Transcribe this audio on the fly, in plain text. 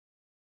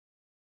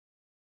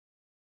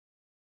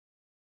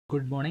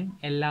Good morning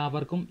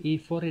എല്ലാവർക്കും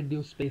E4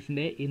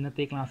 Eduspaceൻ്റെ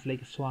ഇന്നത്തെ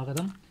ക്ലാസ്സിലേക്ക്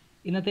സ്വാഗതം.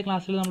 ഇന്നത്തെ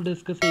ക്ലാസ്സിൽ നമ്മൾ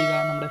ഡിസ്കസ് ചെയ്യുക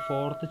നമ്മുടെ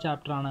 4th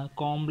ചാപ്റ്ററാണ്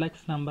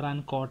complex number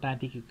and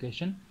quadratic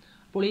equation.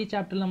 അപ്പോൾ ഈ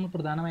ചാപ്റ്ററിൽ നമ്മൾ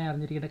പ്രധാനമായി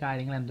അറിഞ്ഞിരിക്കേണ്ട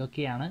കാര്യങ്ങൾ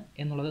എന്തൊക്കെയാണ്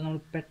എന്നുള്ളത് നമ്മൾ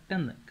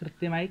പെട്ടെന്ന്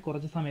കൃത്യമായി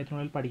കുറച്ച്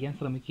സമയത്തിനുള്ളിൽ പഠിക്കാൻ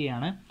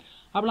ശ്രമിക്കുകയാണ്.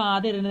 അപ്പോൾ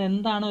ആദ്യം വരുന്നത്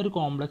എന്താണ് ഒരു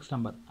കോംപ്ലക്സ്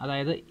നമ്പർ,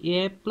 അതായത്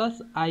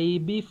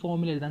A+IB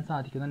ഫോമിൽ എഴുതാൻ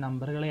സാധിക്കുന്ന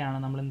നമ്പറുകളെയാണ്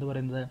നമ്മൾ എന്ത്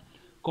പറയുന്നത്,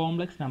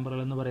 കോംപ്ലക്സ്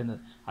നമ്പറുകൾ എന്ന്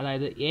പറയുന്നത്.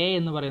 അതായത് A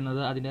എന്ന്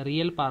പറയുന്നത് അതിൻ്റെ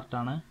റിയൽ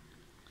പാർട്ടാണ്,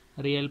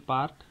 റിയൽ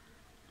പാർട്ട്.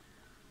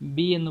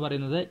 ബി എന്ന്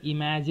പറയുന്നത്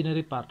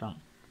ഇമാജിനറി പാർട്ടാണ്,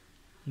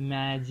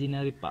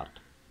 ഇമാജിനറി പാർട്ട്.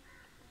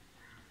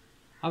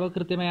 അപ്പോൾ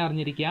കൃത്യമായി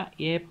അറിഞ്ഞിരിക്കുക,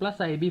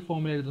 A+IB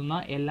ഫോമിൽ എഴുതുന്ന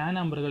എല്ലാ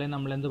നമ്പറുകളെയും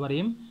നമ്മൾ എന്ത്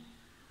പറയും,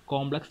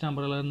 കോംപ്ലക്സ്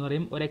നമ്പറുകൾ എന്ന്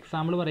പറയും. ഒരു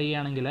എക്സാമ്പിൾ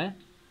പറയുകയാണെങ്കിൽ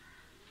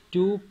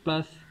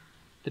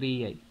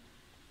 2+3i.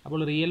 അപ്പോൾ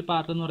റിയൽ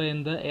പാർട്ട് എന്ന്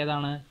പറയുന്നത്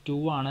ഏതാണ്,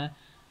 2 ആണ്.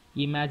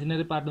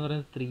 ഇമാജിനറി പാർട്ട് എന്ന്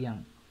പറയുന്നത് 3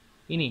 ആണ്.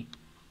 ഇനി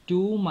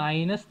 2 -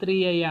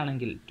 3i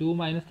ആണെങ്കിൽ 2 -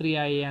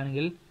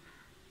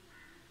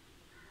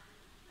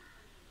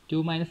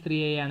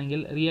 3i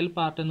ആണെങ്കിൽ റിയൽ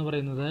പാർട്ട് എന്ന്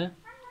പറയുന്നത്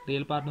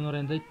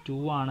 2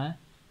 ആണ്.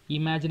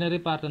 ഇമാജിനറി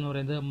പാർട്ട് എന്ന്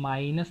പറയുന്നത്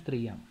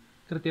 -3 ആണ്.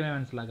 കൃത്യമായി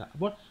മനസ്സിലാക്കുക.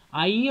 അപ്പോൾ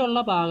i ഉള്ള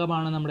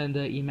ഭാഗമാണ് നമ്മുടെ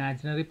എന്ത്,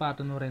 ഇമാജിനറി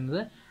പാർട്ട് എന്ന് പറയുന്നത്.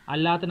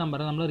 അല്ലാത്ത നമ്പർ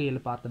നമ്മൾ റിയൽ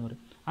പാർട്ട് എന്ന്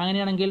പറയും.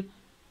 അങ്ങനെയാണെങ്കിൽ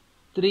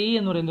 3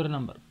 എന്ന് പറയുന്ന ഒരു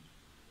നമ്പർ,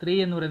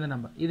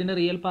 ഇതിൻ്റെ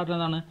റിയൽ പാർട്ട്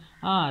എന്താണ്,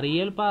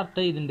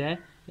 ഇതിൻ്റെ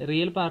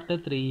റിയൽ പാർട്ട്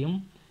 3ഉം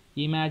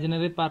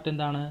ഇമാജിനറി പാർട്ട്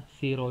എന്താണ്,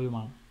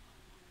 0യുമാണ്.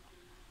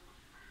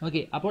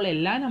 ഓക്കെ, അപ്പോൾ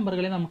എല്ലാ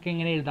നമ്പറുകളെയും നമുക്ക്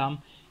എങ്ങനെ എഴുതാം,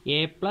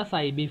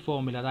 A+IB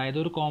ഫോമിൽ, അതായത്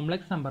ഒരു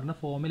കോംപ്ലക്സ് നമ്പറിൻ്റെ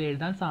ഫോമിൽ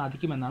എഴുതാൻ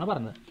സാധിക്കുമെന്നാണ്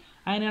പറഞ്ഞത്.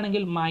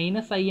 അങ്ങനെയാണെങ്കിൽ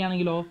 -i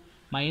ആണെങ്കിലോ,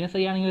 -i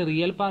ആണെങ്കിൽ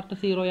റിയൽ പാർട്ട്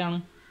 0 ആണ്,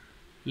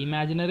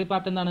 ഇമാജിനറി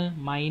പാർട്ട് എന്താണ്,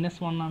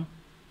 -1 ആണ്.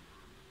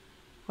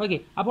 ഓക്കെ,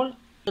 അപ്പോൾ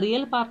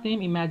റിയൽ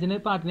പാർട്ടിനെയും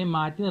ഇമാജിനറി പാർട്ടിനെയും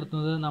മാറ്റി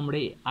നിർത്തുന്നത്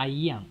നമ്മുടെ i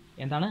ആണ്.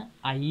 എന്താണ്,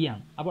 i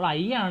ആണ്. അപ്പോൾ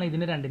i ആണ്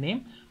ഇതിനെ രണ്ടിനെയും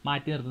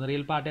മാറ്റി നിർത്തുന്നത്.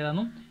 റിയൽ പാർട്ട്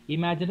ഏതാണെന്നും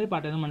ഇമാജിനറി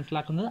പാർട്ട് ഏതാണെന്നും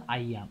മനസ്സിലാക്കുന്നത്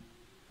i ആണ്.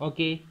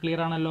 ഓക്കെ,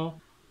 ക്ലിയർ ആണല്ലോ.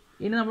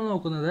 ഇനി നമ്മൾ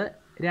നോക്കുന്നത്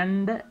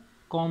രണ്ട്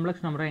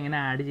കോംപ്ലക്സ് നമ്പർ എങ്ങനെ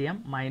ആഡ് ചെയ്യാം,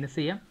 മൈനസ്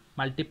ചെയ്യാം,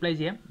 മൾട്ടിപ്ലൈ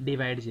ചെയ്യാം,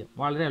 ഡിവൈഡ് ചെയ്യാം.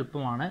 വളരെ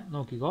എളുപ്പമാണ്,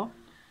 നോക്കിക്കോ.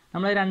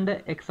 നമ്മൾ രണ്ട്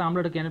എക്സാമ്പിൾ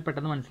എടുക്കുകയാണെങ്കിൽ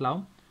പെട്ടെന്ന്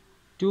മനസ്സിലാവും.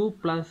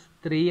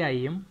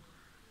 2+3iയും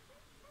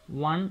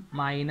 1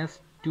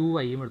 -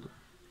 2iയും എടുത്തു.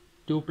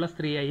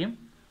 2+3iയും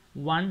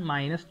 1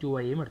 -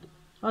 2iയും എടുത്തു.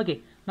 ഓക്കെ,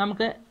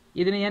 നമുക്ക്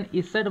ഇതിന് ഞാൻ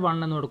Z1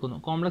 എന്ന് കൊടുക്കുന്നു.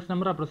 കോംപ്ലക്സ്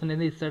നമ്പർ റെപ്രസെൻറ്റ്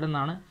ചെയ്യുന്നത് Z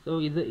എന്നാണ്. സോ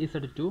ഇത്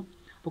Z2.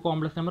 അപ്പോൾ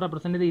കോംപ്ലക്സ് നമ്പർ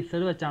റെപ്രസെൻറ്റ് ചെയ്ത് Z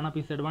വെച്ചാണ്.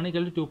 അപ്പോൾ Z1 =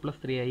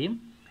 2+3iയും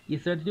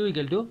Z2 =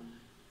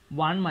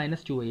 1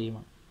 -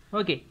 2iയുമാണ്.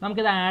 ഓക്കെ,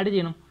 നമുക്കിത് ആഡ്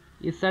ചെയ്യണം.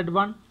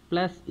 Z1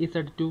 +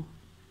 Z2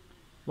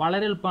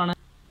 വളരെ എളുപ്പമാണ്.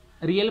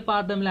 റിയൽ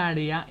പാർട്ട് തമ്മിൽ ആഡ്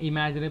ചെയ്യുക,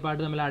 ഇമാജിനറി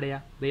പാർട്ട് തമ്മിൽ ആഡ്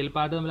ചെയ്യുക, റിയൽ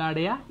പാർട്ട് തമ്മിൽ ആഡ്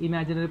ചെയ്യുക,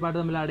 ഇമാജിനറി പാർട്ട്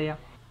തമ്മിൽ ആഡ് ചെയ്യുക.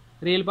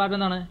 റിയൽ പാർട്ട്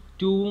എന്താണ്,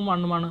 2ഉം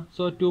 1ഉമാണ്.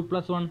 സോ 2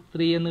 + 1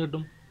 3 എന്ന്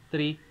കിട്ടും,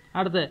 3.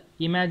 അടുത്ത്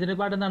ഇമാജിനറി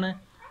പാർട്ട് എന്താണ്,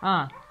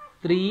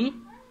 3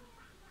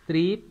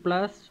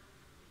 +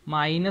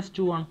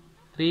 -2 ആണ്,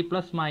 3 +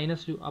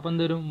 -2. അപ്പോൾ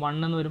എന്ത് വരും, 1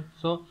 എന്ന് വരും.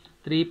 സോ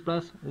 3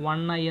 +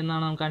 1i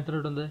എന്നാണ് നമുക്ക് ആൻസർ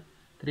കിട്ടുന്നത്,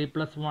 3 +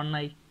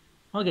 1i.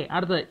 ഓക്കെ,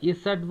 അടുത്ത്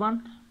Z1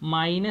 -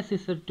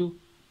 Z2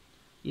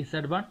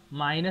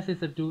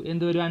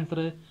 എന്ത് വരും ആൻസർ,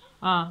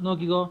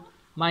 നോക്കിക്കോ.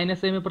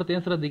 മൈനസ് ചെയ്യുമ്പോൾ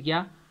പ്രത്യേകം ശ്രദ്ധിക്കുക.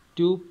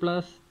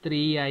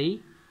 2+3i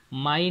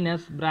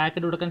മൈനസ്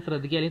ബ്രാക്കറ്റ് കൊടുക്കാൻ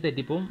ശ്രദ്ധിക്കുക, അല്ലെങ്കിൽ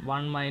തെറ്റിപ്പോവും.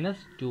 1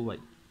 - 2i.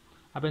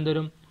 അപ്പോൾ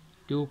എന്തുവരും,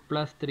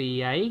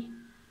 2+3i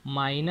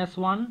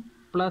 -1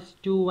 +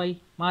 2i.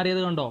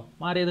 മാറിയത് കണ്ടോ,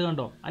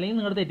 അല്ലെങ്കിൽ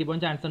നിങ്ങൾ തെറ്റിപ്പോകാൻ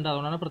ചാൻസ് ഉണ്ട്,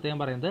 അതുകൊണ്ടാണ് പ്രത്യേകം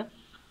പറയുന്നത്.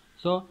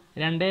 So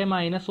 2 -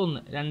 1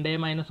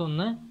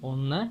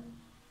 1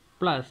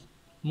 plus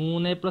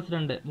 3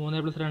 +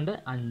 2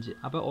 5.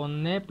 അപ്പോൾ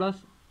 1 +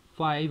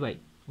 5i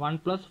 1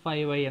 +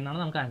 5i എന്നാണ്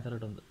നമുക്ക് ആൻസർ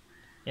കിട്ടുന്നത്.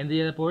 എന്ത്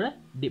ചെയ്തപ്പോൾ,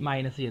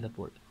 മൈനസ്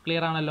ചെയ്തപ്പോൾ.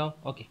 ക്ലിയർ ആണല്ലോ.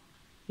 ഓക്കെ,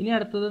 ഇനി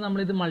അടുത്തത്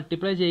നമ്മളിത്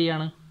മൾട്ടിപ്ലൈ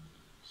ചെയ്യുകയാണ്.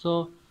 So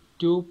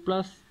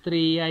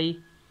 2+3i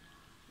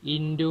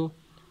 ×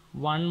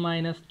 1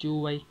 -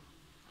 2i.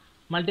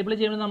 മൾട്ടിപ്ലൈ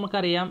ചെയ്യുമ്പോൾ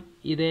നമുക്കറിയാം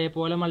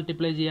ഇതേപോലെ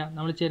മൾട്ടിപ്ലൈ ചെയ്യുക.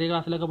 നമ്മൾ ചെറിയ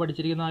ക്ലാസ്സിലൊക്കെ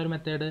പഠിച്ചിരിക്കുന്ന ആ ഒരു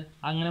മെത്തേഡ്,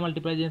 അങ്ങനെ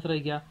മൾട്ടിപ്ലൈ ചെയ്യാൻ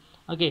ശ്രമിക്കുക.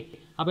 ഓക്കെ,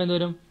 അപ്പോൾ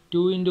എന്തുവരും,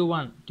 2 ×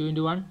 1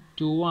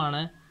 2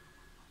 ആണ്,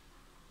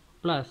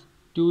 പ്ലസ്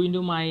 2 ×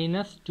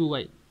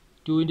 -2i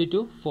 2 ×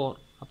 2 4.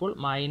 അപ്പോൾ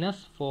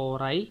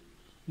 -4i.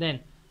 Then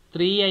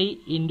 3i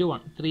 ×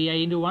 1 3i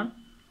 × 1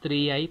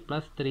 3i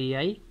plus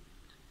 3i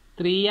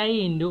 3i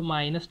 ×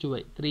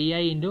 -2i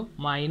 3i ×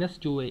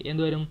 -2i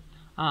എന്ത് വരും,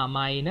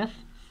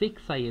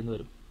 -6i എന്ന്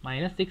വരും,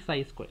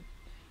 -6i².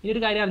 ഇനി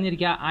ഒരു കാര്യം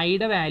അറിഞ്ഞിരിക്കുക,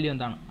 ഐയുടെ വാല്യൂ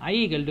എന്താണ്, i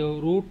 =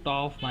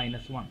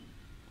 √(-1).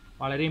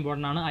 വളരെ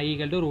ഇമ്പോർട്ടൻ്റ് ആണ്, i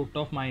 =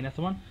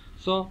 √(-1).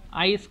 സോ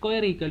i²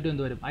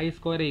 എന്ത് വരും, i²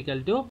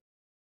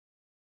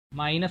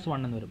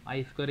 -1 എന്ന് വരും, i²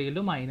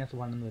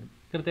 -1 എന്ന് വരും.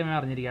 കൃത്യമായി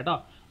അറിഞ്ഞിരിക്കുക കേട്ടോ.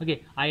 ഓക്കെ,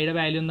 ഐയുടെ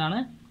വാല്യൂ എന്താണ്,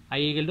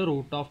 i =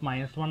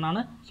 √(-1)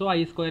 ആണ്. സോ i²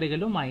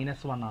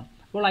 -1 ആണ്.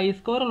 അപ്പോൾ i²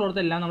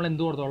 ഉള്ളിടത്തെല്ലാം നമ്മൾ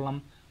എന്ത് കൊടുത്തോളണം,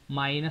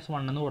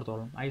 -1 എന്ന്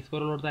കൊടുത്തോളണം. i²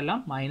 ഉള്ളിടത്തെല്ലാം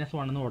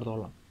 -1 എന്ന്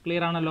കൊടുത്തോളണം.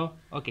 ക്ലിയർ ആണല്ലോ.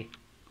 ഓക്കെ,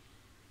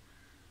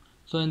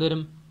 സോ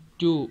എന്തുവരും,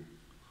 2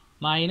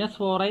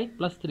 -4i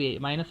 + 3i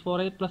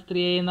 -4i +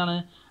 3i എന്താണ്,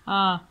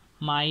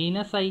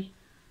 -i.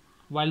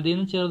 വലുതിൽ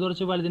നിന്ന് ചെറുത്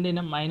കുറച്ച് വലുതിൻ്റെ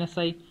ഇനം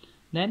 -i.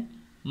 ദെൻ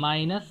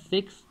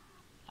 -6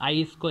 i²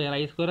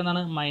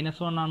 എന്താണ്,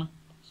 -1 ആണ്.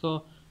 So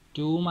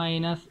 2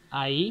 minus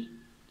I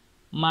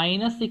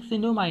minus 6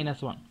 into minus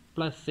 1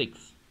 plus 6.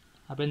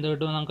 അപ്പോൾ എന്ത്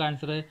കിട്ടും നമുക്ക്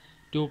ആൻസർ?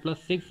 2 plus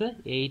 6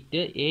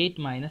 8, 8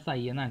 minus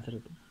I എന്ന ആൻസർ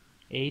കിട്ടും.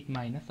 8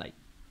 minus I.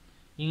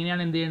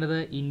 ഇങ്ങനെയാണ് എന്ത് ചെയ്യേണ്ടത്?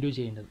 ഇൻറ്റു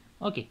ചെയ്യേണ്ടത്.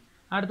 ഓക്കെ,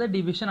 അടുത്ത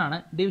ഡിവിഷനാണ്.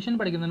 ഡിവിഷൻ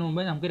പഠിക്കുന്നതിന്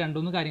മുമ്പ് നമുക്ക്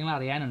 2-3 കാര്യങ്ങൾ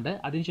അറിയാനുണ്ട്.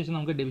 അതിനുശേഷം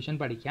നമുക്ക് ഡിവിഷൻ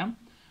പഠിക്കാം.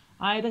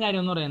 ആദ്യത്തെ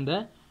കാര്യം എന്ന് പറയുന്നത്,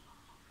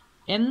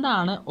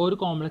 എന്താണ് ഒരു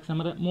complex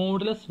number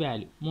modulus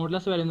value?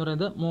 Modulus value എന്ന്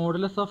പറയുന്നത്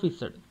modulus of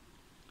Z.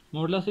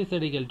 Modulus of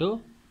Z equal to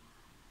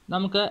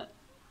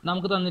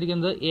നമുക്ക്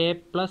തന്നിരിക്കുന്നത് എ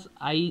പ്ലസ്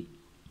ഐ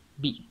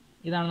ബി.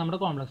 ഇതാണ് നമ്മുടെ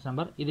കോംപ്ലക്സ്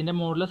നമ്പർ. ഇതിൻ്റെ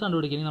മോഡുലസ്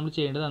കണ്ടുപിടിക്കുകയും നമ്മൾ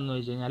ചെയ്യേണ്ടത് എന്ന്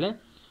വെച്ച് കഴിഞ്ഞാൽ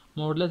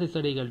modulus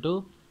Z equal to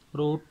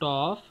root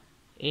of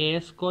A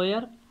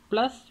square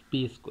plus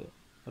B square.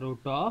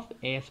 Root of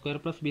A square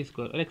plus B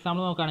square. ഒരു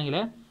എക്സാമ്പിൾ നോക്കുകയാണെങ്കിൽ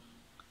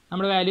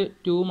നമ്മുടെ value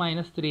 2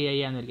 minus 3i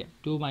ആണെന്നിരിക്കാം.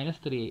 2 minus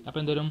 3i. അപ്പോൾ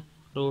എന്തോരും?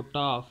 Root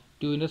of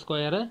 2ൻ്റെ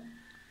square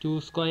 2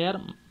 square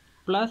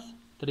plus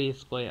 3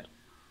 square.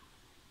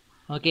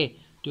 Okay,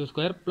 2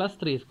 square plus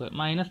 3 square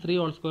minus 3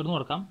 whole square എന്ന്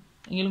കൊടുക്കാം.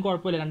 എങ്കിലും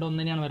കുഴപ്പമില്ല, രണ്ടും ഒന്ന്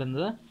തന്നെയാണ്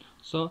വരുന്നത്.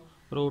 So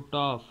root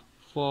of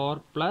 4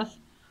 plus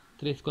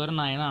 3 square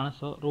 9 ആണ്.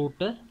 സോ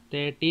റൂട്ട്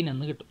 13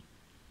 എന്ന് കിട്ടും.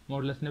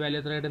 മോഡുലസിൻ്റെ വാല്യൂ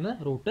എത്ര കിട്ടുന്നത്?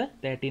 റൂട്ട്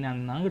 13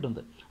 ആണെന്നാണ്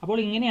കിട്ടുന്നത്. അപ്പോൾ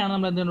ഇങ്ങനെയാണ്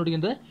നമ്മൾ എന്ത്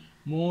കണ്ടുപിടിക്കുന്നത്?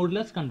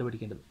 മോഡുലസ്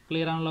കണ്ടുപിടിക്കേണ്ടത്.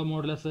 ക്ലിയർ ആണല്ലോ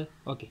മോഡുലസ്?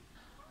 ഓക്കെ,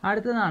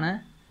 അടുത്തതാണ്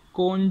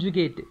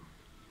കോൺജുഗേറ്റ്.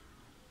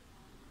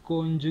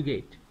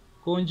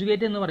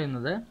 കോൺജുഗേറ്റ് എന്ന്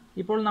പറയുന്നത്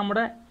ഇപ്പോൾ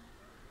നമ്മുടെ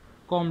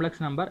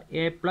complex number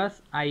A plus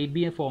I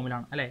B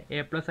ഫോമിലാണ് അല്ലേ? എ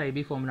പ്ലസ് ഐ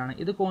ബി ഫോമിലാണ്.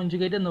 ഇത്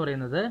കോൺജുഗേറ്റ് എന്ന്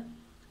പറയുന്നത്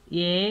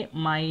എ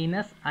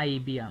മൈനസ് ഐ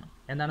ബി ആണ്.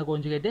 എന്താണ്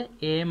conjugate?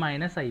 A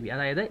minus I B.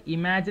 അതായത്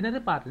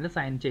ഇമാജിനറി പാർട്ടിൻ്റെ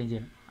സൈൻ ചേഞ്ച്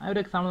ചെയ്യണം. ആ ഒരു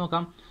എക്സാമ്പിൾ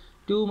നോക്കാം.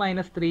 2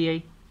 minus 3i.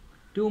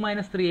 2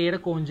 minus 3iയുടെ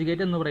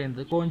കോൺജുഗേറ്റ് എന്ന്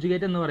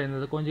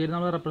പറയുന്നത്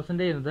നമ്മൾ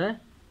റെപ്രസെൻറ്റ് ചെയ്യുന്നത്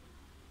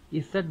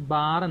ഇസഡ്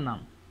ബാർ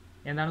എന്നാണ്.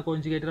 എന്താണ്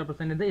കോൺജുഗേറ്റ്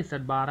റെപ്രസെൻറ്റ് ചെയ്യുന്നത്?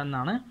 ഇസഡ് ബാർ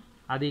എന്നാണ്.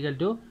 അത് equal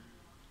to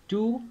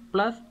 2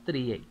 plus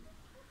 3i.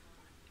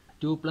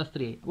 2 plus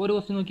 3i. ഒരു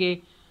ക്വസ്റ്റ്യൻ നോക്കിയേ,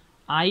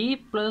 i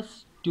plus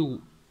 2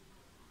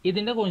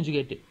 ഇതിൻ്റെ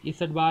conjugate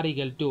Z bar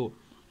equal to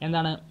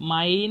എന്താണ്?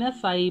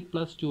 മൈനസ് ഐ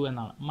പ്ലസ് 2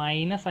 എന്നാണ്.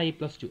 Minus I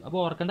plus 2. അപ്പോൾ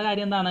ഓർക്കേണ്ട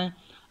കാര്യം എന്താണ്?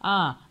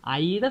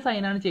 ഐയുടെ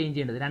സൈനാണ് ചേഞ്ച്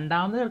ചെയ്യേണ്ടത്.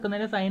 രണ്ടാമത്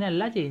കിടക്കുന്നതിൻ്റെ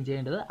സൈനല്ല ചേഞ്ച്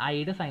ചെയ്യേണ്ടത്,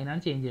 ഐയുടെ സൈനാണ്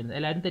ചേഞ്ച് ചെയ്യേണ്ടത്.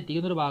 എല്ലാവരും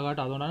തെറ്റിക്കുന്നൊരു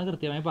ഭാഗമായിട്ടോ, അതുകൊണ്ടാണ്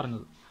കൃത്യമായി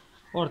പറഞ്ഞത്.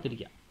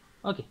 ഓർത്തിരിക്കുക.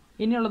 Okay,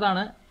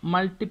 ഇനിയുള്ളതാണ്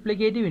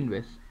multiplicative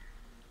inverse.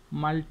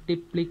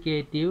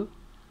 Multiplicative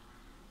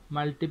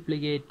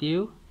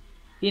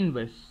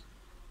inverse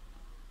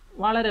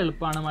വളരെ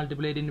എളുപ്പമാണ്.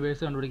 മൾട്ടിപ്ലിക്കേറ്റീവ്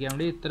ഇൻവേഴ്സ് കണ്ടുപിടിക്കാൻ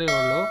വേണ്ടി ഇത്രയേ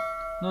ഉള്ളൂ.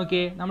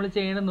 നോക്കിയേ, നമ്മൾ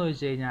ചെയ്യേണ്ടതെന്ന്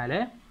വെച്ച് കഴിഞ്ഞാൽ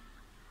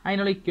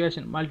അതിനുള്ള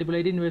ഇക്വേഷൻ,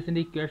 മൾട്ടിപ്ലിക്കേറ്റീവ്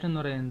ഇൻവേഴ്സിൻ്റെ ഇക്വേഷൻ എന്ന്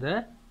പറയുന്നത്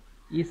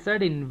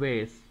ഇസഡ്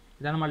ഇൻവേഴ്സ്.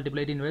 ഇതാണ്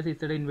multiplicative inverse.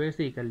 Z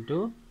inverse equal to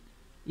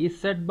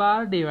Z bar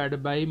divide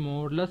by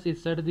modulus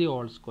Z the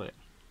whole square.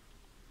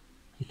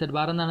 Z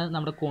bar എന്നാണ്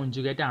നമ്മുടെ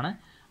കോൺജുഗേറ്റ് ആണ്.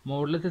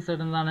 മോഡുലസ്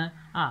ഇസഡ് എന്താണ്?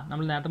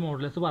 നമ്മൾ നേരത്തെ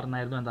മോഡുലസ്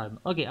പറഞ്ഞായിരുന്നു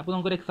എന്തായിരുന്നു. ഓക്കെ, അപ്പോൾ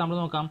നമുക്കൊരു എക്സാമ്പിൾ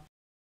നോക്കാം.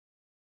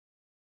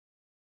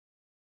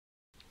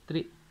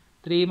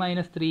 3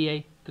 minus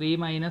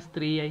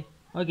 3i.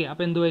 ഓക്കെ,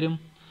 അപ്പോൾ എന്ത് വരും?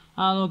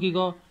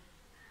 നോക്കിക്കോ,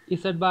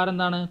 ഇസഡ് ബാർ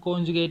എന്താണ്?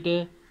 Conjugate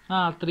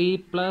 3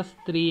 plus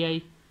 3i.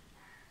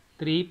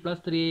 3 plus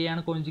 3i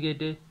ആണ്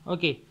കോൺജുഗേറ്റ്.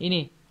 ഓക്കെ, ഇനി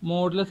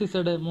മോഡുലസ്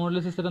ഇസഡ്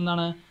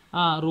എന്താണ്?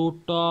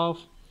 Root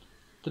of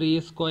 3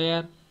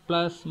 square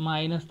plus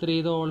minus 3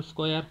 the whole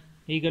square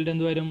equal to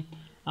എന്ത് വരും?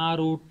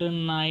 Root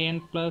 9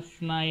 plus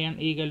 9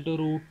 equal to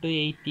root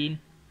 18.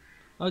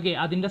 Okay,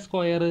 അതിൻ്റെ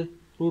സ്ക്വയർ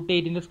റൂട്ട്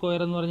 18ൻ്റെ സ്ക്വയർ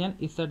എന്ന് പറഞ്ഞാൽ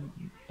Z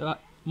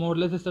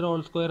modulus Z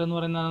whole square എന്ന്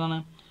പറയുന്നത് എന്താണ്?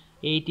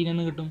 18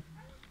 എന്ന് കിട്ടും.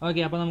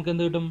 ഓക്കെ, അപ്പോൾ നമുക്ക്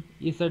എന്ത് കിട്ടും?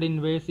 Z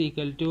inverse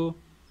equal to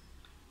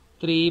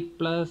 3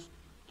 plus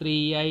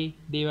 3i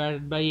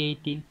divided by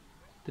 18.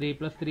 3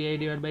 plus 3i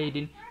divided by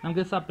 18.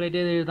 നമുക്ക് സെപ്പറേറ്റ്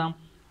ചെയ്ത് എഴുതാം.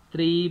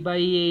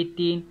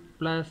 3/18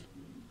 plus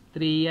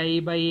 3i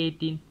by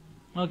 18.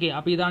 ഓക്കെ,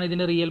 അപ്പോൾ ഇതാണ്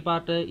ഇതിൻ്റെ റിയൽ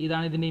പാർട്ട്,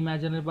 ഇതാണ് ഇതിൻ്റെ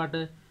ഇമാജിനറി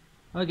പാർട്ട്.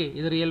 ഓക്കെ,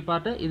 ഇത് റിയൽ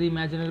പാർട്ട്, ഇത്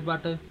ഇമാജിനറി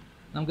പാർട്ട്.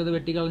 നമുക്കിത്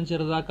വെട്ടിക്കളഞ്ഞ്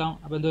ചെറുതാക്കാം.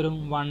 അപ്പോൾ എന്തോരും?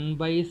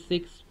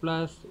 1/6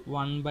 plus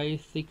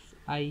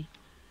 1/6i.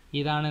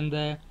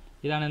 ഇതാണെന്ത്?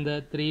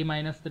 3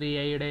 minus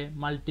 3iയുടെ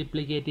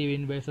multiplicative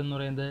inverse എന്ന്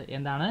പറയുന്നത്.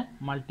 എന്താണ്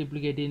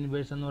മൾട്ടിപ്ലിക്കേറ്റീവ്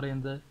ഇൻവേഴ്സ് എന്ന്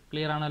പറയുന്നത്?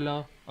 ക്ലിയർ ആണല്ലോ?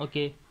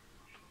 ഓക്കെ,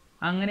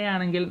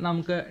 അങ്ങനെയാണെങ്കിൽ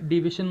നമുക്ക്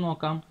ഡിവിഷൻ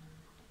നോക്കാം.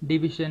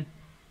 ഡിവിഷൻ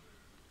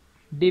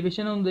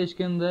എന്ന്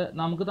ഉദ്ദേശിക്കുന്നത്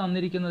നമുക്ക്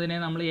തന്നിരിക്കുന്നതിനെ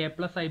നമ്മൾ എ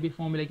പ്ലസ് ഐ ബി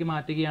ഫോമിലേക്ക്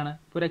മാറ്റുകയാണ്.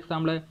 For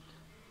example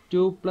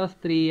 2 plus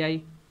 3i.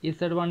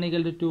 Z1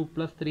 equal to 2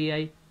 plus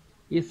 3i.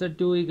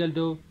 Z2 equal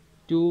to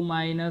 2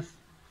 minus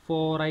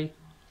 4i.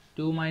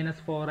 2 minus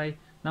 4i.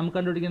 നമുക്ക്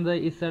കണ്ടുപിടിക്കുന്നത്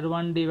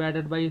Z1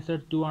 ഡിവൈഡഡ് ബൈ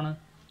Z2 ആണ്.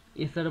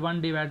 Z1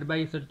 ഡിവൈഡഡ് ബൈ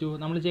Z2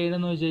 നമ്മൾ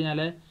ചെയ്യണമെന്ന് വെച്ച്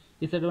കഴിഞ്ഞാൽ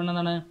Z1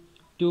 എന്താണ്?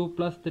 2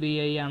 plus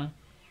 3i ആണ്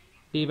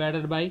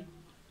ഡിവൈഡഡ് ബൈ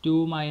 2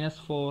 minus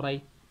 4i.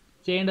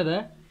 ചെയ്യേണ്ടത്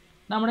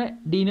നമ്മുടെ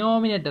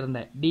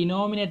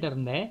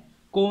ഡിനോമിനേറ്ററിൻ്റെ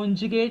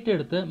കോൺജുഗേറ്റ്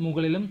എടുത്ത്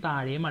മുകളിലും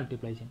താഴെയും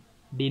മൾട്ടിപ്ലൈ ചെയ്യണം.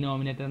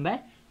 ഡിനോമിനേറ്ററിൻ്റെ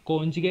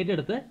കോൺജുഗേറ്റ്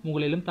എടുത്ത്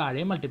മുകളിലും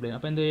താഴെയും മൾട്ടിപ്ലൈ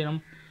ചെയ്യണം. അപ്പോൾ എന്ത് ചെയ്യണം?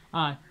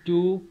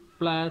 2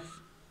 plus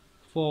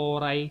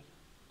 4i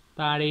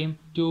താഴെയും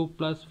 2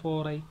 plus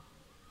 4i.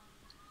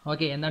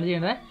 ഓക്കെ, എന്താണ്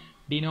ചെയ്യേണ്ടത്?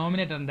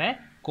 ഡിനോമിനേറ്ററിൻ്റെ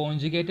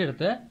കോൺജുഗേറ്റ്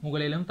എടുത്ത്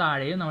മുകളിലും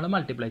താഴെയും നമ്മൾ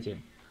മൾട്ടിപ്ലൈ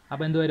ചെയ്യണം.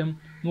 അപ്പോൾ എന്ത് വരും?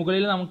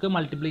 മുകളിൽ നമുക്ക്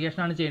മൾട്ടിപ്ലിക്കേഷൻ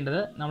ആണ് ചെയ്യേണ്ടത്.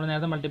 നമ്മൾ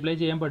നേരത്തെ മൾട്ടിപ്ലൈ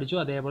ചെയ്യാൻ പഠിച്ചു,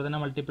 അതേപോലെ തന്നെ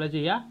മൾട്ടിപ്ലൈ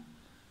ചെയ്യുക.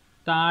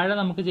 താഴെ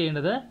നമുക്ക്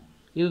ചെയ്യേണ്ടത്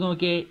ഇത്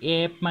നോക്കിയേ, A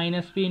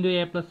minus P into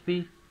A plus P,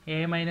 A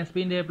minus P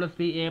into A plus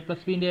P, A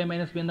plus P into A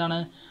minus P എന്താണ്?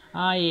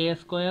 ആ A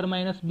square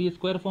minus B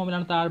square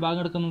ഫോമിലാണ്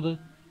താഴ്ഭാഗം എടുക്കുന്നത്.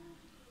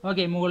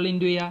 ഓക്കെ, മുകളിൽ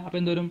ഇൻറ്റു ചെയ്യുക. അപ്പോൾ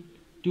എന്ത് വരും?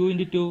 2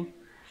 into 2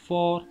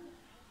 4,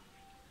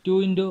 2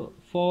 into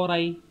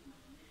 4i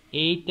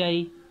 8i,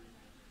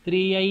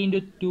 3i into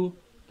 2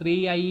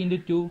 3i into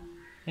 2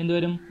 എന്ത്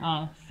വരും?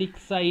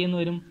 6i എന്ന്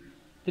വരും.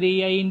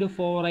 3i ഇൻറ്റു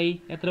 4i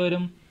എത്ര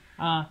വരും?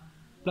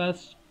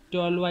 പ്ലസ്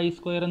 12i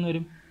സ്ക്വയർ എന്ന്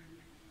വരും.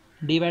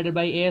 Divided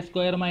by A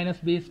square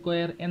minus B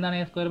square. എന്താണ്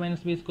A square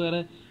minus B square?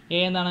 A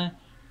എന്താണ്?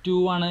 2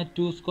 ആണ്.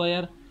 2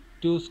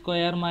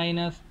 സ്ക്വയർ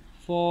മൈനസ്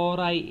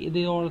 4i ഇത്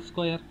whole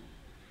square.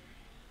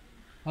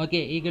 Okay,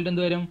 equal to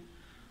എന്ത് വരും?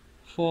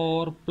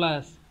 4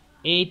 plus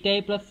 8i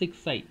plus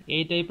 6i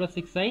 8i plus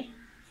 6i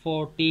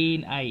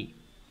 14i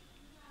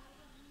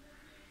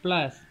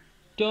plus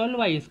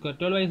 12i square.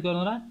 12i square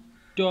എന്ന് പറഞ്ഞാൽ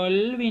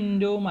 12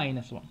 into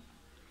minus 1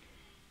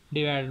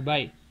 divided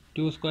by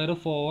 2 square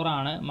 4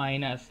 ആണ്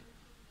minus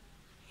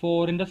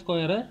 4ൻ്റെ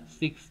square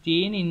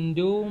 16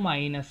 into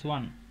minus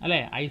 1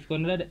 അല്ലേ? I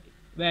സ്ക്വയറിൻ്റെ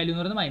value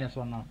എന്ന് പറയുന്നത് മൈനസ്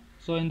 1 ആണ്.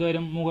 സോ എന്ത്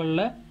വരും? മുകളിൽ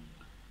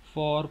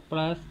 4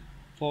 plus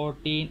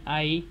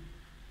 14i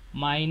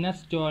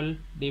minus 12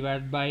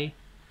 divide by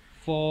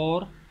 4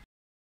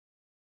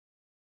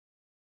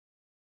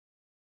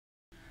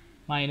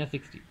 minus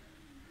 16.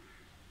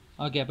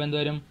 Okay, അപ്പോൾ എന്ത്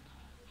വരും?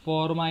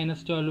 4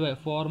 മൈനസ്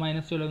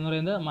 12 എന്ന്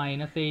പറയുന്നത്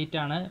മൈനസ് 8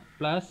 ആണ്.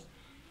 Plus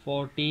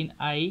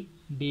 14i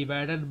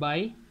divided by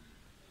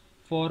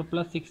 4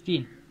 plus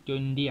 16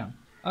 20 ആണ്.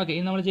 ഓക്കെ,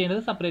 ഇനി നമ്മൾ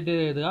ചെയ്യേണ്ടത് സെപ്പറേറ്റ്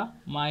ചെയ്ത് എഴുതുക.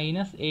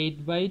 മൈനസ്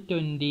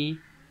 8/20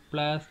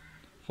 പ്ലസ്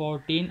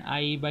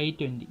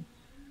 14i/20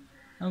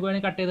 നമുക്ക്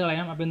വേണമെങ്കിൽ കട്ട് ചെയ്ത്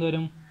കളയാം. അപ്പോൾ എന്ത്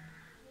വരും?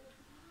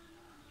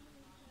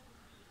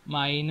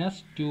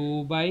 Minus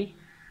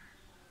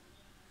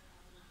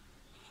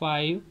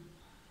 2/5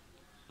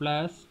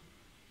 plus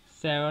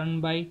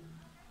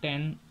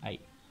 7/10i.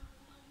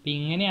 അപ്പം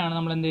ഇങ്ങനെയാണ്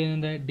നമ്മൾ എന്ത്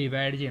ചെയ്യുന്നത്?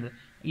 ഡിവൈഡ് ചെയ്യുന്നത്.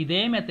 ഇതേ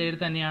മെത്തേഡിൽ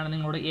തന്നെയാണ്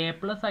നിങ്ങളോട് എ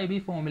പ്ലസ് ഐ ബി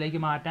ഫോമിലേക്ക്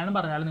മാറ്റാനും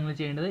പറഞ്ഞാലും നിങ്ങൾ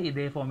ചെയ്യേണ്ടത്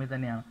ഇതേ ഫോമിൽ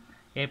തന്നെയാണ്.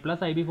 എ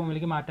പ്ലസ് ഐ ബി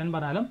ഫോമിലേക്ക് മാറ്റാൻ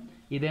പറഞ്ഞാലും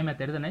ഇതേ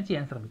മെത്തേഡ് തന്നെ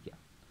ചെയ്യാൻ ശ്രമിക്കുക.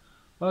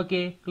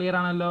 ഓക്കെ, ക്ലിയർ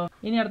ആണല്ലോ.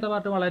 ഇനി അടുത്ത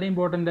പാർട്ട് വളരെ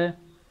ഇമ്പോർട്ടൻറ്റ്.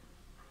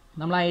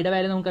 നമ്മൾ ഐയുടെ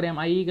വാല്യൂ നമുക്കറിയാം.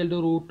 i ഈക്വൽ ടു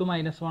 √2 -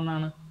 1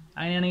 ആണ്.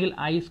 അങ്ങനെയാണെങ്കിൽ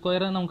ഐ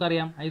സ്ക്വയർ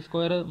നമുക്കറിയാം. ഐ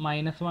സ്ക്വയർ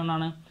 -1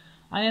 ആണ്.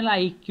 അങ്ങനെയാണെങ്കിൽ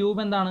ഐ ക്യൂബ്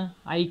എന്താണ്?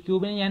 ഐ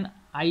ക്യൂബിന് ഞാൻ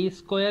ഐ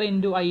സ്ക്വയർ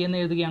ഇൻറ്റു ഐ എന്ന്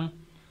എഴുതുകയാണ്.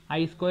 I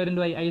square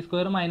into I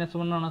square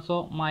 -1 ആണ്. So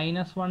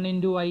 -1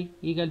 into I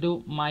equal to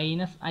 -i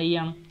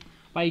ആണ്.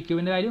 അപ്പോൾ ഐ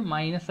ക്യൂബിൻ്റെ വാല്യൂ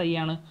 -i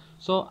ആണ്.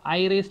 സോ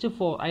i⁴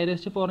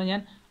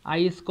 ഞാൻ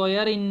I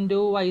square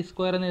into I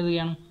square എന്ന്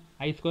എഴുതുകയാണ്.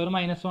 ഐ സ്ക്വയർ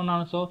 -1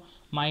 ആണ്. സോ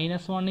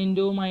 -1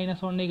 ഇൻറ്റു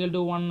 -1 ഈക്വൽ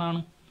ടു 1 ആണ്.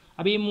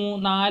 അപ്പോൾ ഈ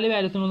 4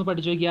 വാല്യൂസിനൊന്ന്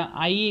പഠിച്ചു വയ്ക്കുക.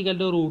 I equal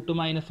to √2 -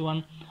 1,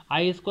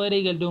 I square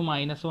equal to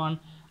 -1,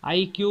 I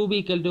cube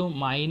equal to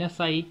 -i,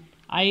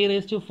 i⁴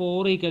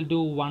 equal to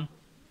 1.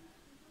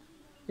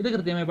 ഇത്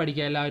കൃത്യമായി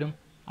പഠിക്കുക എല്ലാവരും.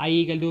 I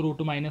equal to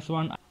 √2 -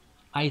 1,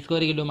 I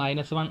square equal to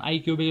 -1, I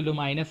cube equal to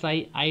 -i,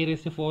 i⁴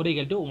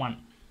 equal to 1.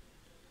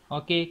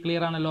 Okay,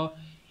 clear ആണല്ലോ.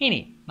 ഇനി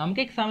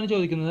നമുക്ക് എക്സാമിന്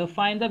ചോദിക്കുന്നത്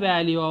find the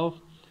value of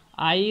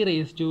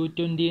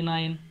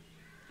i⁻29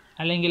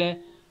 അല്ലെങ്കിൽ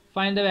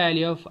find the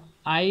value of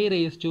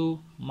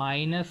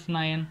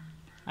i⁻−9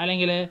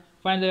 അല്ലെങ്കിൽ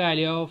find the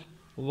value of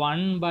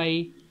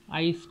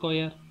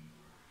 1/i².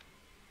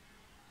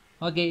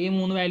 Okay, ഈ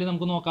 3 value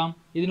നമുക്ക് നോക്കാം.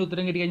 ഇതിന്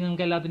ഉത്തരം കിട്ടിക്കഴിഞ്ഞാൽ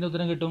നമുക്ക് എല്ലാത്തിൻ്റെ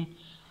ഉത്തരം കിട്ടും.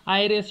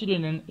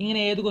 i⁻29 ഇങ്ങനെ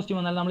ഏത് ക്വസ്റ്റ്യൻ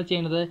വന്നാലും നമ്മൾ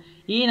ചെയ്യുന്നത്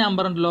ഈ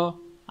നമ്പർ ഉണ്ടല്ലോ,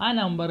 ആ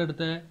നമ്പർ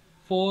എടുത്ത്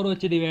 4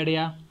 വെച്ച് ഡിവൈഡ്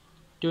ചെയ്യുക.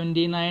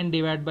 29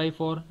 ഡിവൈഡ് ബൈ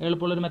 4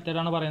 എളുപ്പമുള്ളൊരു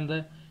മെത്തേഡാണ് പറയുന്നത്.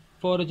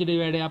 4 വെച്ച്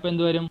ഡിവൈഡ് ചെയ്യുക. അപ്പോൾ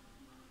എന്ത് വരും?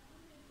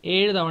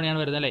 7 തവണയാണ്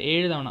വരുന്നത് അല്ലേ?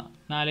 7 തവണ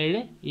 4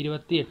 7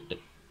 28.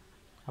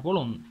 അപ്പോൾ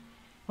 1.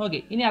 ഓക്കെ,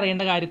 ഇനി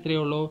അറിയേണ്ട കാര്യം ഇത്രയേ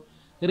ഉള്ളൂ.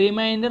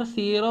 റിമൈൻഡർ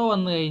 0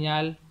 വന്നു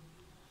കഴിഞ്ഞാൽ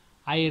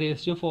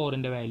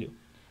i⁴ വാല്യൂ,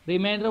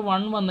 റിമൈൻഡർ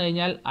 1 വന്നു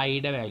കഴിഞ്ഞാൽ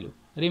ഐയുടെ വാല്യൂ,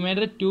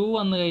 റിമൈൻഡർ 2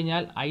 വന്നു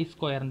കഴിഞ്ഞാൽ ഐ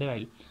സ്ക്വയറിൻ്റെ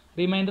വാല്യൂ,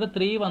 റിമൈൻഡർ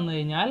 3 വന്നു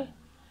കഴിഞ്ഞാൽ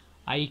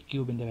ഐ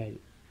ക്യൂബിൻ്റെ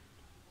വാല്യൂ.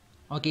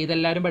 ഓക്കെ,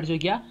 ഇതെല്ലാവരും പഠിച്ചു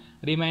വയ്ക്കുക.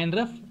 റിമൈൻഡർ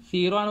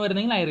 0 ആണ്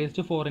വരുന്നതെങ്കിൽ i⁴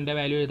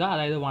 വാല്യൂ എഴുതുക,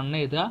 അതായത് 1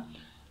 എഴുതുക.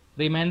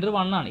 റിമൈൻഡർ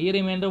 1 ആണ്, ഈ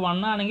റിമൈൻഡർ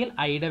 1 ആണെങ്കിൽ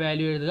ഐയുടെ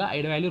വാല്യൂ എഴുതുക,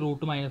 ഐയുടെ വാല്യൂ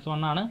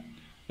 √−1 ആണ്.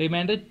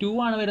 റിമൈൻഡർ 2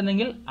 ആണ്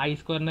വരുന്നതെങ്കിൽ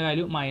i²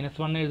 വാല്യൂ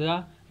 -1 എഴുതുക.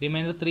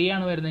 റിമൈൻഡർ 3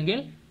 ആണ് വരുന്നതെങ്കിൽ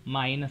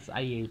 -i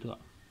എഴുതുക.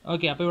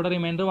 ഓക്കെ, അപ്പോൾ ഇവിടെ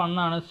റിമൈൻഡർ 1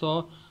 ആണ്. സോ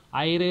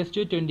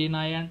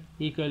i⁻29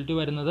 ഈക്വൽ ടു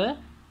വരുന്നത്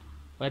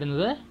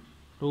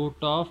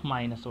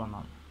 √−1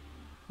 ആണ്.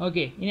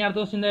 ഓക്കെ, ഇനി അടുത്ത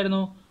ക്വസ്റ്റ്യൻ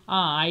എന്തായിരുന്നു?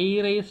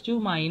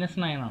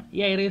 i⁻−9 ആണ്. ഈ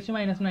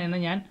i⁻−9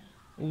 ഞാൻ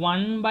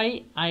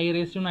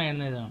 1/i⁻9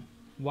 എന്ന് എഴുതണം.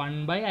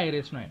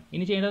 1/i⁻9.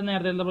 ഇനി ചെയ്യേണ്ടത്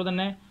നേരത്തെ എഴുതപ്പോൾ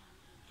തന്നെ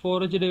 4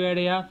 വെച്ച് ഡിവൈഡ്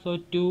ചെയ്യുക. സോ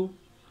 2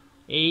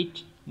 8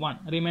 1.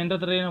 റിമൈൻഡർ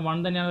എത്രയാണ്? 1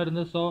 തന്നെയാണ്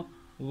വരുന്നത്. സോ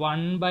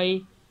 1/i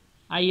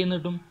എന്ന്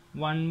കിട്ടും.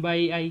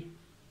 1/i.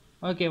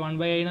 ഓക്കെ,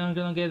 1/i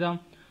നമുക്ക് എഴുതാം.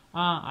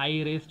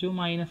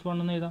 i⁻−1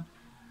 എന്ന് എഴുതാം.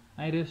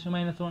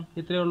 i⁻−1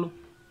 ഇത്രയേ ഉള്ളൂ.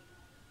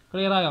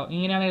 ക്ലിയർ ആയോ?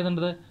 ഇങ്ങനെയാണ്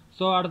എഴുതേണ്ടത്.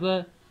 സോ അടുത്തത്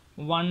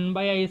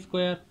 1/i².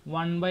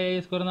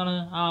 1/i² എന്നാണ്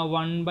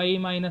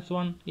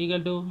 1/−1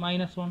 ഈക്വൽ ടു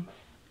 -1.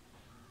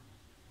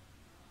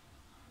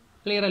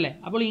 ക്ലിയർ അല്ലേ?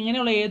 അപ്പോൾ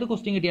ഇങ്ങനെയുള്ള ഏത്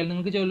ക്വസ്റ്റ്യൻ കിട്ടിയാലും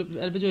നിങ്ങൾക്ക്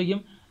ചിലപ്പോൾ ചോദിക്കും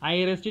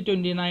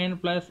i⁻29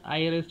 പ്ലസ്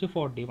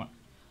i⁻41.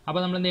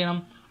 അപ്പോൾ നമ്മൾ എന്ത് ചെയ്യണം?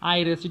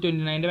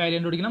 i⁻29ൻ്റെ വാല്യൂ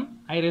കണ്ടുപിടിക്കണം,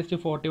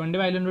 i⁻41ൻ്റെ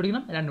വാല്യൂ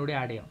കണ്ടുപിടിക്കണം, രണ്ടും കൂടി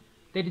ആഡ് ചെയ്യണം.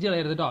 തെറ്റിച്ച്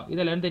കളയരുത് കേട്ടോ,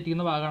 ഇതെല്ലാവരും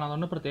തെറ്റിക്കുന്ന ഭാഗമാണ്,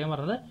 അതുകൊണ്ട് പ്രത്യേകം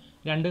പറഞ്ഞത്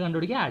രണ്ട്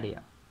കണ്ടുപിടിക്കുക, ആഡ്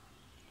ചെയ്യാം.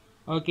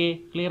 ഓക്കെ,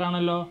 ക്ലിയർ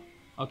ആണല്ലോ?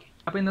 ഓക്കെ,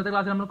 അപ്പോൾ ഇന്നത്തെ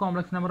ക്ലാസ്സിൽ നമ്മൾ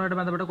കോംപ്ലക്സ് നമ്പറുമായിട്ട്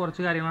ബന്ധപ്പെട്ട്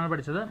കുറച്ച് കാര്യങ്ങളാണ്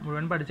പഠിച്ചത്.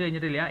 മുഴുവൻ പഠിച്ചു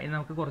കഴിഞ്ഞിട്ടില്ല, ഇന്ന്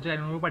നമുക്ക് കുറച്ച്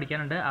കാര്യങ്ങൾ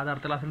പഠിക്കാനുണ്ട്, അത്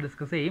അടുത്ത ക്ലാസ്സിൽ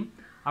ഡിസ്കസ് ചെയ്യും.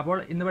 അപ്പോൾ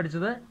ഇന്ന്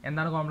പഠിച്ചത്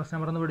എന്താണ് കോംപ്ലക്സ്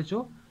നമ്പർ എന്ന് പഠിച്ചു.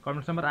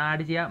 കോംപ്ലക്സ് നമ്പർ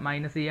ആഡ് ചെയ്യുക,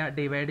 മൈനസ് ചെയ്യുക,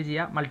 ഡിവൈഡ്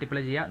ചെയ്യുക,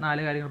 മൾട്ടിപ്ലൈ ചെയ്യുക,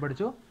 4 കാര്യങ്ങൾ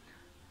പഠിച്ചു.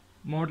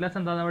 മോഡുലസ്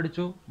എന്താണെന്ന്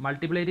പഠിച്ചു,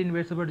 മൾട്ടിപ്ലിക്കേറ്റീവ്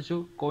ഇൻവേഴ്സ് പഠിച്ചു,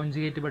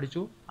 കോൺജുഗേറ്റ്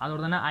പഠിച്ചു.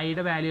 അതുപോലെ തന്നെ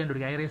ഐയുടെ വാല്യൂ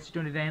കണ്ടുപിടിക്കുക,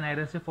 i⁻29,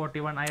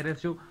 i⁻41,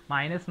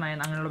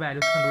 i⁻−9 അങ്ങനെയുള്ള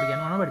വാല്യൂസ്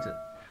കണ്ടുപിടിക്കാനുമാണ് പഠിച്ചത്.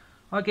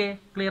 ഓക്കെ,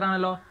 ക്ലിയർ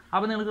ആണല്ലോ?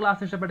 അപ്പോൾ നിങ്ങൾക്ക്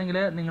ക്ലാസ് ഇഷ്ടപ്പെട്ടെങ്കിൽ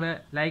നിങ്ങൾ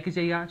ലൈക്ക്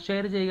ചെയ്യുക,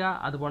 ഷെയർ ചെയ്യുക,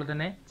 അതുപോലെ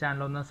തന്നെ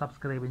ചാനൽ ഒന്ന്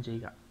സബ്സ്ക്രൈബും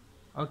ചെയ്യുക.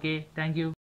 Okay, thank you.